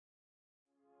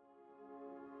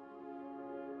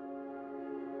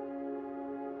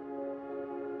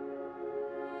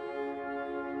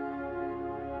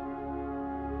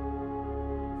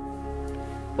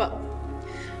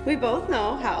We both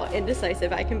know how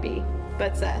indecisive I can be,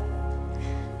 but Seth,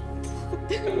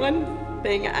 one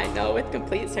thing I know with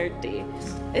complete certainty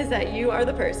is that you are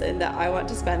the person that I want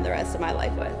to spend the rest of my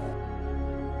life with.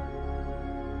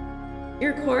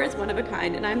 Your core is one of a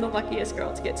kind, and I'm the luckiest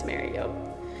girl to get to marry you.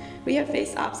 We have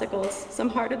faced obstacles, some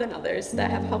harder than others, that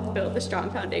have helped build the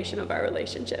strong foundation of our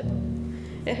relationship.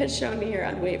 It has shown me your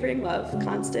unwavering love,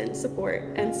 constant support,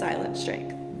 and silent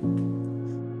strength.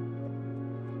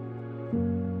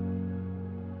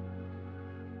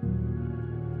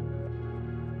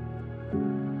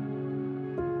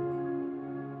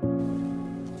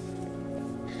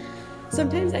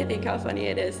 Sometimes I think how funny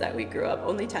it is that we grew up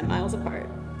only 10 miles apart.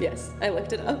 Yes, I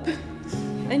looked it up.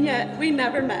 And yet, we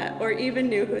never met or even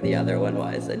knew who the other one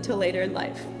was until later in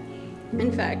life.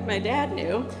 In fact, my dad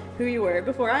knew who you were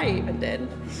before I even did.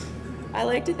 I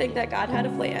like to think that God had a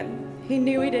plan. He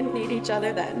knew we didn't need each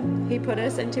other then. He put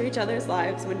us into each other's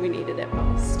lives when we needed it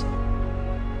most.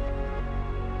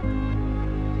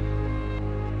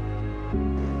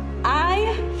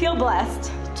 I feel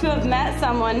blessed to have met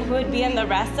someone who would be in the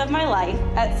rest of my life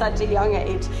at such a young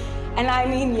age. And I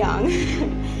mean young.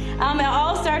 It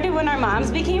all started when our moms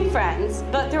became friends,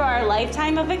 but through our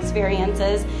lifetime of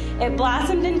experiences, it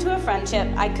blossomed into a friendship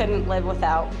I couldn't live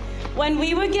without. When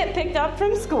we would get picked up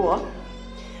from school,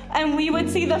 and we would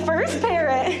see the first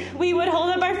parrot, we would hold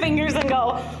up our fingers and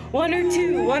go, one or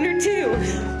two,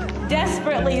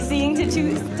 desperately seeing to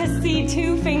see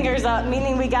 2 fingers up,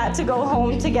 meaning we got to go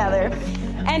home together.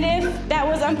 And if that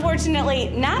was unfortunately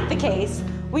not the case,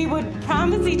 we would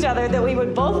promise each other that we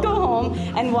would both go home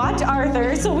and watch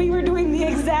Arthur, so we were doing the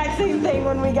exact same thing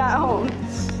when we got home.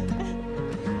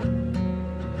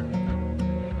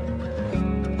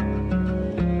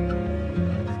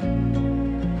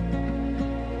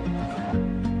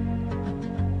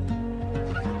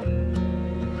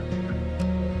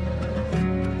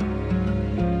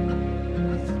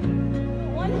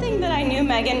 One thing that I knew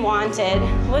Megan wanted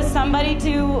was somebody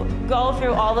to go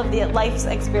through all of the life's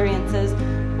experiences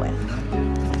with.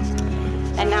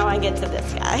 And now I get to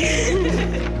this guy.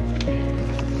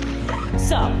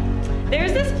 So,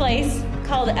 there's this place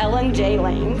called L&J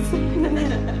Lanes.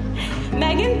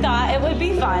 Megan thought it would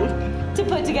be fun to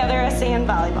put together a sand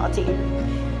volleyball team.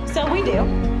 So we do.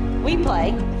 We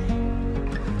play.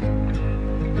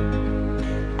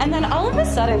 And then all of a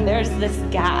sudden, there's this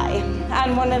guy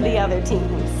on one of the other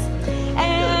teams.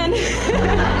 And,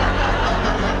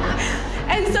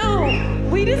 and so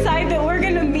we decide that we're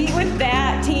gonna meet with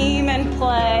that team and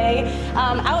play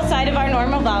outside of our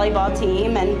normal volleyball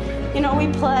team. And, you know, we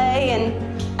play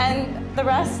and the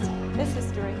rest is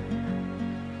history.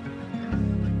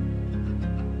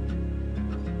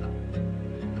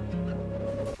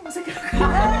 Was it gonna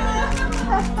cry?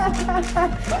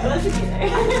 Was it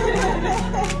kidding?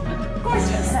 Of course,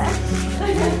 yes.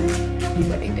 Happy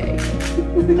wedding day.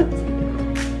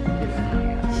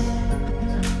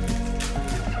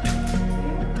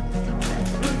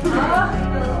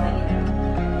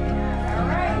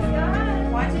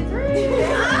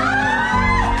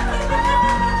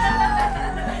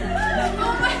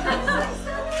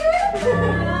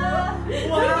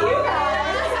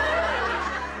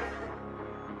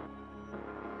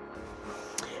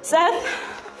 Seth,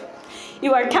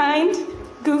 you are kind,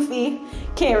 goofy,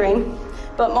 caring,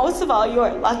 but most of all, you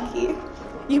are lucky.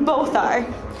 You both are.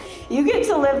 You get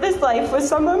to live this life with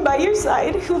someone by your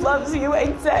side who loves you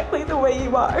exactly the way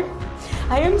you are.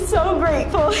 I am so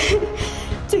grateful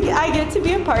I get to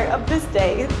be a part of this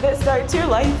day that starts your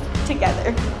life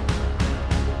together.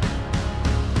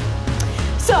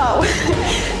 So,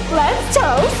 let's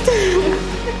toast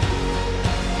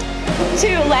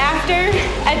to laughter,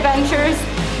 adventures,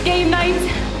 game nights,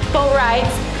 boat rides,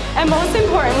 and most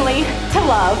importantly, to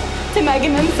love, to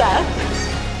Megan and Seth.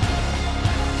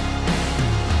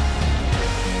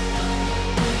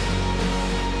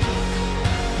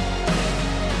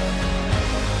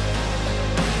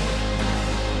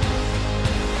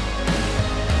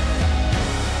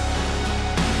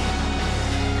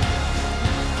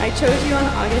 I chose you on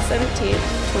August 17th,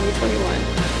 2021.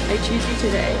 I choose you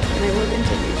today, and I will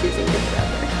continue choosing you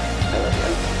forever. I love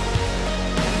you.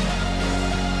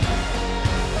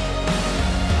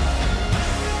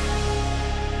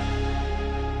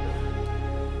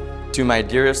 To my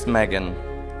dearest Megan,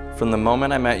 from the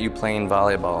moment I met you playing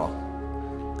volleyball,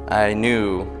 I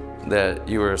knew that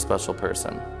you were a special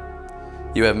person.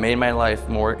 You have made my life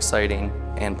more exciting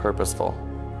and purposeful.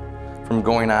 From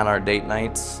going on our date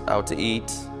nights out to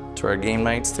eat, to our game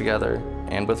nights together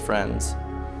and with friends,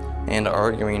 and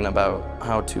arguing about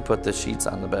how to put the sheets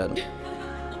on the bed.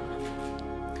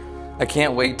 I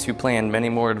can't wait to plan many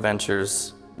more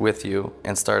adventures with you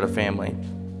and start a family,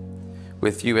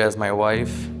 with you as my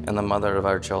wife and the mother of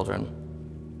our children.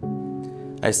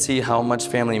 I see how much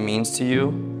family means to you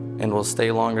and will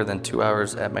stay longer than 2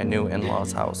 hours at my new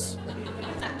in-laws' house.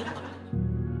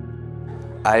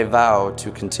 I vow to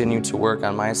continue to work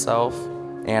on myself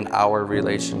and our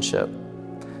relationship.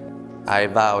 I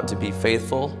vow to be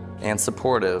faithful and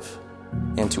supportive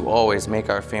and to always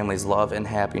make our family's love and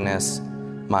happiness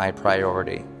my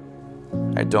priority.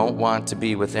 I don't want to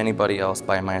be with anybody else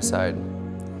by my side.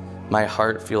 My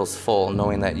heart feels full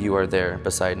knowing that you are there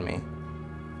beside me.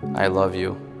 I love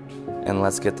you, and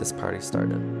let's get this party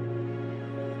started.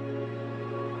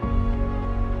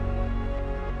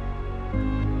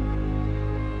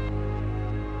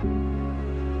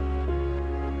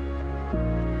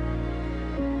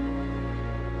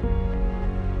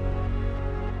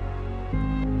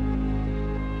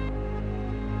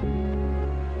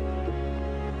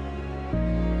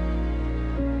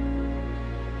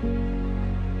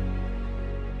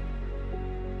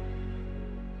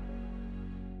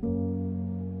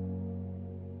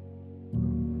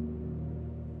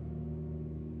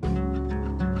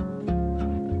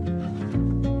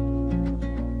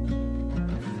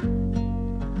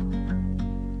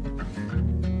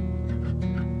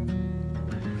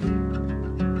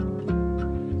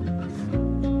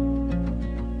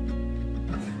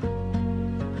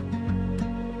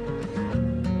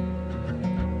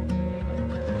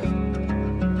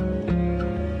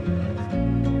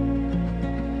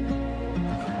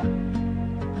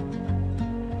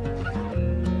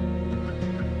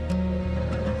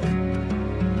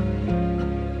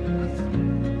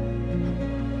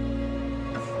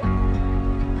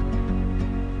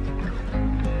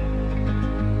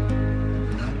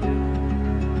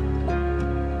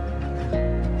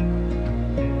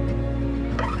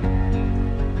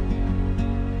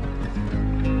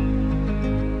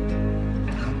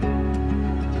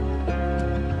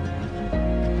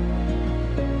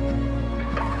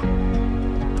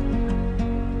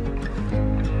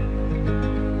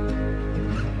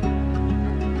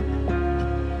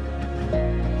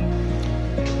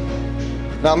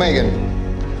 Now, Megan,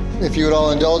 if you would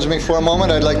all indulge me for a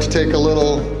moment, I'd like to take a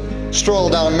little stroll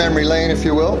down memory lane, if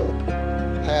you will.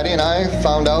 Patty and I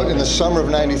found out in the summer of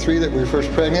 '93 that we were first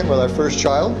pregnant with our first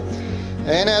child.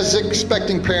 And as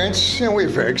expecting parents, we were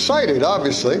very excited,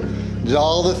 obviously. Did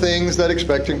all the things that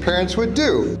expecting parents would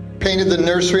do. Painted the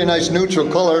nursery a nice neutral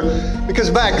color, because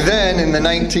back then in the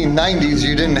 1990s,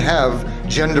 you didn't have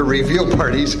gender reveal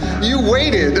parties. You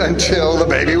waited until the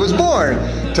baby was born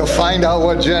to find out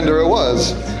what gender it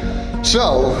was.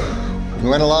 So we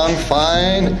went along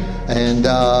fine, and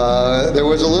there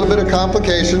was a little bit of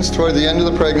complications toward the end of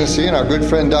the pregnancy, and our good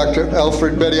friend Dr.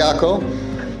 Alfred Bediaco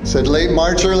said late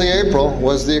March, early April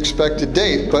was the expected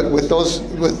date. But with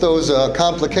those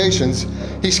complications,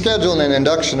 he scheduled an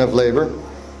induction of labor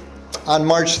on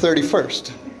March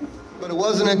 31st. But it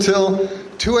wasn't until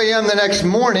 2 a.m. the next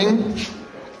morning,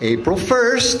 April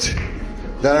 1st,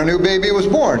 that our new baby was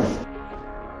born.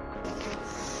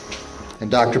 And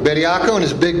Dr. Bediaco, in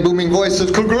his big booming voice,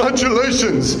 said,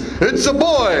 "Congratulations, it's a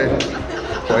boy!"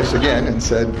 Twice again, and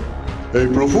said,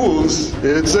 "April Fools,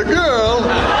 it's a girl!"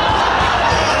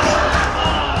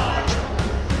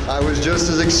 I was just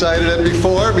as excited as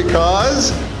before,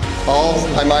 because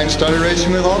my mind started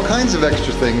racing with all kinds of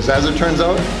extra things. As it turns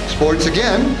out, sports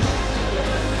again.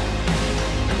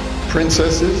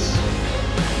 Princesses.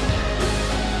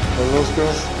 What are those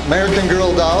girls? American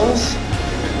Girl dolls.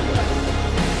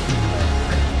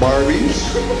 Barbies.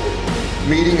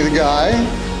 Meeting the guy.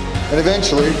 And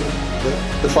eventually,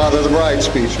 the father of the bride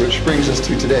speech, which brings us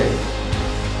to today.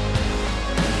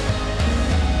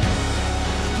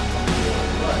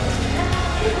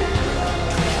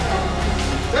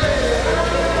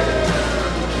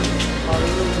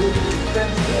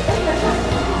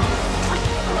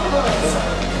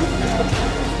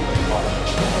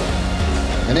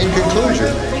 And in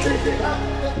conclusion,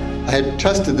 I had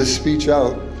tested this speech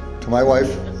out to my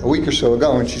wife a week or so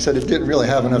ago, and she said it didn't really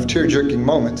have enough tear-jerking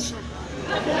moments.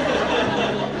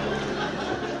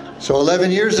 So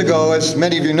 11 years ago, as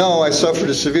many of you know, I suffered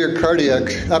a severe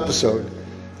cardiac episode.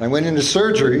 I went into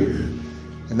surgery,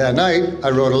 and that night I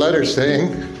wrote a letter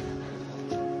saying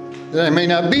that I may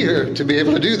not be here to be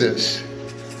able to do this,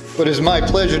 but it's my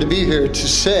pleasure to be here to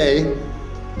say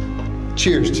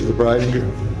cheers to the bride and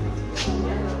groom.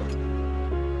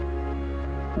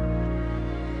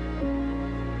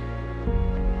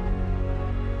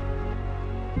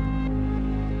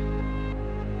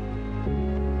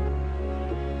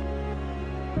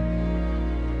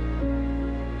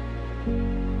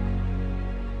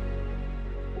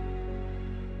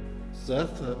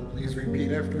 Seth, please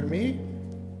repeat after me.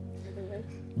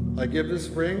 I give this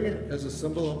ring as a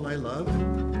symbol of my love.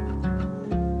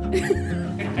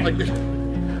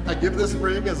 I give this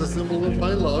ring as a symbol of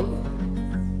my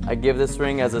love. I give this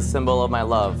ring as a symbol of my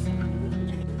love.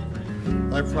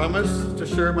 I promise to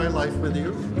share my life with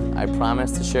you. I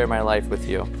promise to share my life with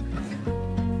you.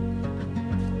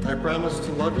 I promise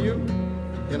to love you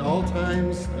in all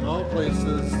times, in all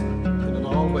places, and in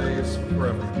all ways,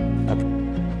 forever. I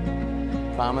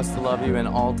promise to love you in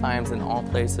all times, in all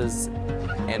places,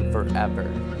 and forever.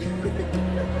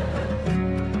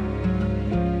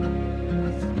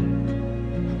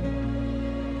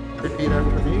 Repeat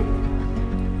after me.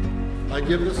 I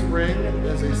give this ring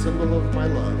as a symbol of my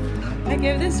love. I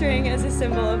give this ring as a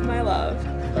symbol of my love.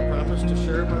 I promise to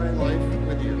share my life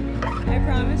with you. I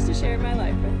promise to share my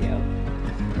life with you.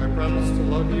 I promise to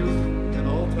love you in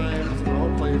all times, in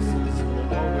all places, and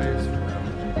in all ways,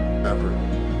 forever.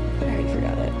 I already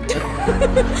forgot it.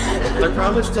 I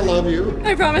promise to love you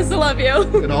I promise to love you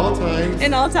in all times,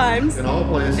 in all times, in all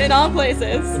places, in all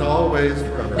places, in all ways,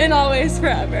 forever. in all ways,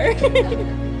 forever.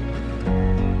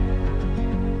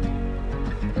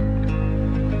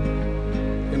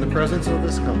 In the presence of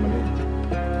this company,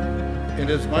 it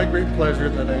is my great pleasure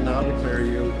that I now declare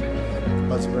you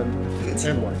husband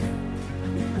and wife.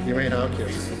 You may now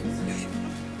kiss.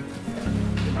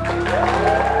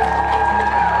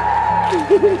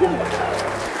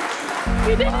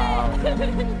 We did it!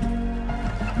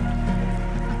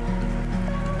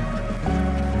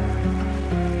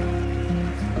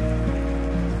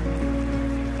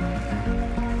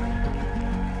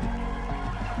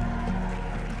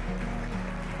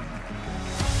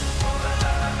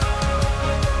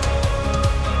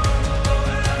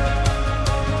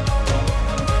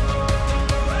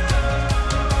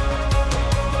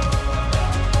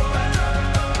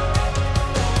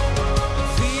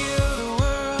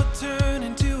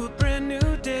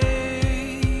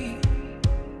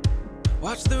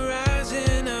 Watch the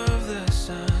rising of the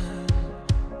sun,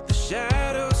 the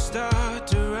shadows start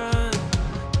to run.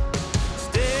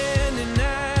 Standing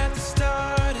at the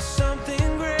start of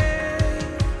something great.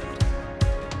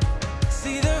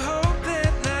 See the hope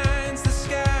that lines the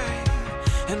sky,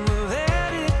 and we'll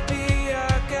let it be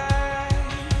our guide.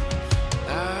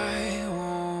 I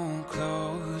won't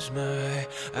close my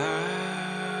eyes.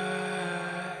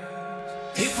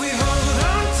 If we hold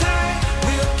on tight,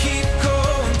 we'll keep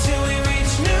going till we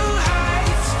reach new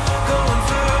heights, going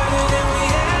further than we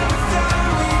ever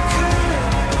thought we could.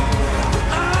 We're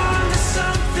on to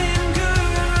something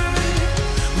good.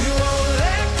 We won't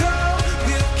let go.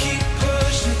 We'll keep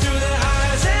pushing through the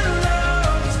highs and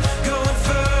lows, going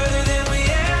further than we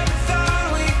ever thought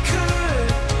we could.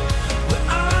 We're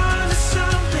on to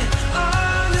something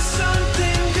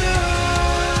good.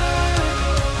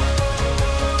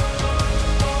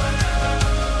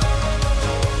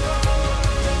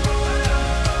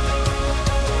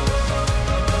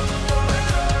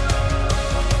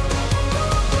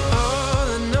 All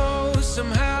I know,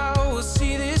 somehow we'll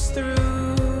see this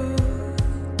through.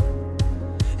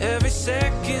 Every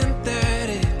second that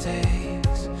it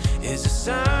takes is a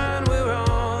sign we're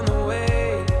on the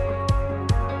way.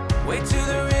 Wait to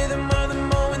the rhythm of the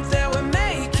moment that we're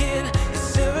making. The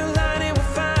silver lining we'll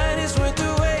find is worth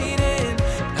the waiting.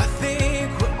 I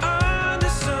think we're on to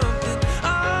something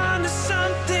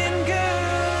good.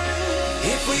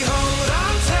 If we hold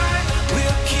on tight,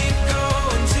 we'll keep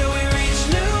going till we reach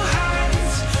new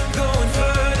heights, going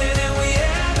further than we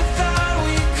ever thought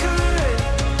we could.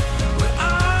 We're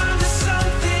on to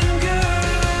something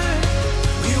good.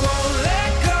 We won't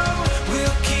let go.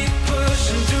 We'll keep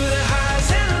pushing through the highs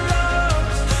and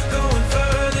lows, going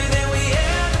further than we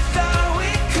ever thought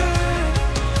we could.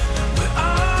 We're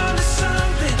on to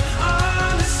something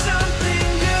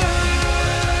good.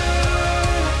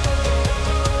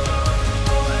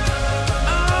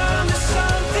 On to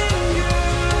something good.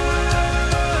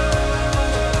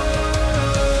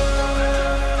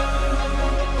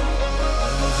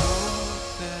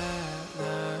 That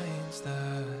lines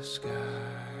the sky.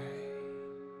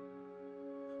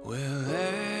 Will